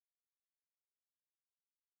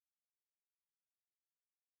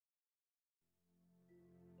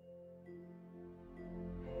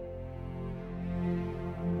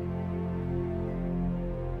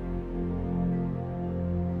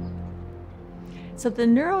So the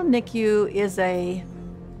Neuro NICU is a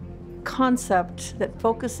concept that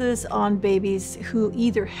focuses on babies who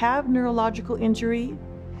either have neurological injury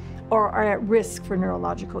or are at risk for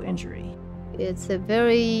neurological injury. It's a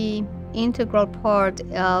very integral part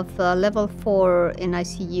of level 4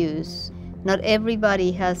 NICUs. Not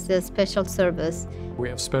everybody has this special service. We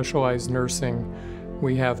have specialized nursing.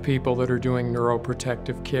 We have people that are doing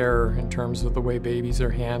neuroprotective care in terms of the way babies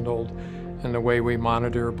are handled and the way we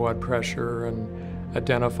monitor blood pressure and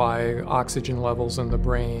identify oxygen levels in the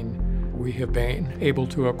brain. We have been able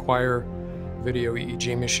to acquire video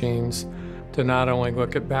EEG machines to not only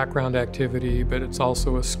look at background activity, but it's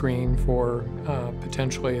also a screen for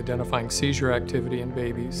potentially identifying seizure activity in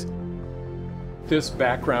babies. This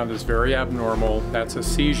background is very abnormal. That's a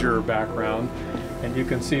seizure background. And you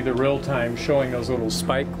can see the real time showing those little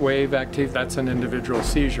spike wave activity. That's an individual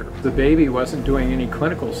seizure. The baby wasn't doing any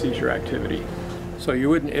clinical seizure activity. So you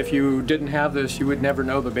wouldn't, if you didn't have this, you would never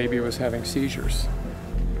know the baby was having seizures.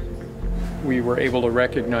 We were able to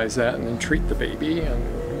recognize that and then treat the baby,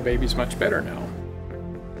 and the baby's much better now.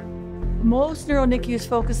 Most neuro NICUs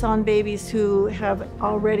focus on babies who have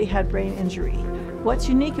already had brain injury. What's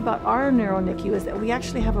unique about our neuro NICU is that we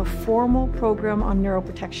actually have a formal program on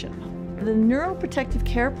neuroprotection. The Neuroprotective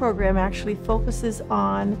Care Program actually focuses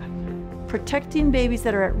on protecting babies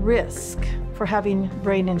that are at risk for having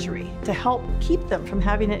brain injury to help keep them from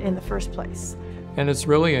having it in the first place. And it's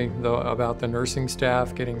really about the nursing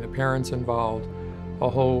staff, getting the parents involved, a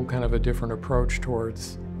whole kind of a different approach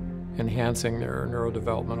towards enhancing their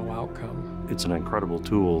neurodevelopmental outcome. It's an incredible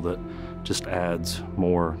tool that just adds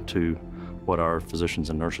more to what our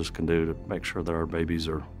physicians and nurses can do to make sure that our babies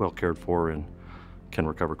are well cared for and can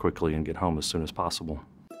recover quickly and get home as soon as possible.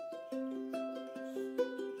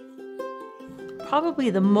 Probably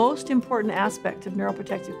the most important aspect of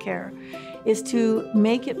neuroprotective care is to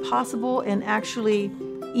make it possible and actually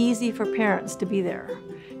easy for parents to be there.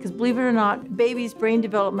 Because believe it or not, baby's brain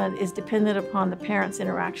development is dependent upon the parents'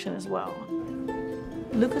 interaction as well.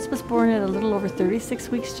 Lucas was born at a little over 36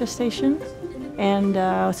 weeks gestation, and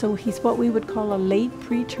so he's what we would call a late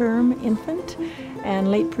preterm infant.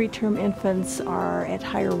 And late preterm infants are at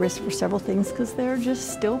higher risk for several things because they're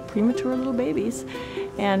just still premature little babies.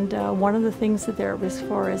 And one of the things that they're at risk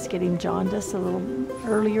for is getting jaundice a little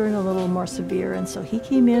earlier and a little more severe. And so he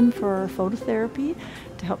came in for phototherapy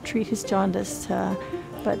to help treat his jaundice.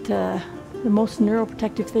 But the most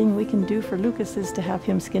neuroprotective thing we can do for Lucas is to have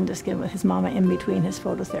him skin to skin with his mama in between his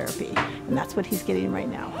phototherapy. And that's what he's getting right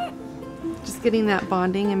now. Just getting that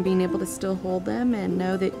bonding and being able to still hold them and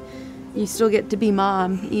know that you still get to be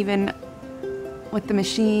mom, even with the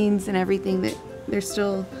machines and everything, that there's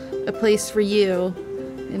still a place for you,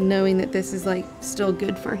 and knowing that this is like still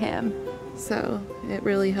good for him. So it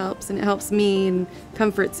really helps, and it helps me and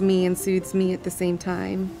comforts me and soothes me at the same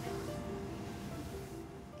time.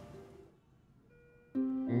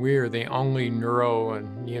 We are the only neuro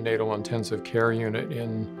and neonatal intensive care unit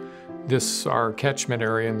in our catchment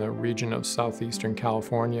area in the region of southeastern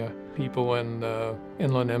California. People in the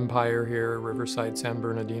Inland Empire here, Riverside, San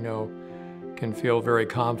Bernardino, can feel very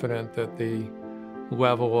confident that the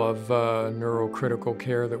level of neurocritical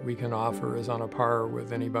care that we can offer is on a par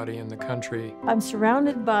with anybody in the country. I'm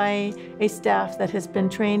surrounded by a staff that has been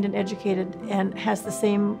trained and educated and has the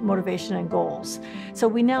same motivation and goals. So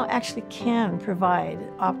we now actually can provide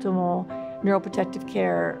optimal neuroprotective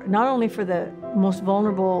care, not only for the most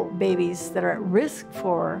vulnerable babies that are at risk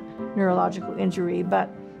for neurological injury, but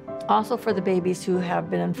also for the babies who have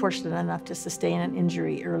been unfortunate enough to sustain an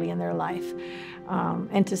injury early in their life.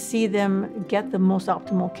 And to see them get the most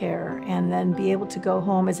optimal care and then be able to go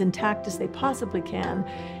home as intact as they possibly can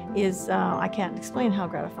is, I can't explain how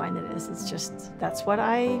gratifying it is. It's just, that's what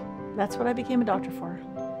I became a doctor for.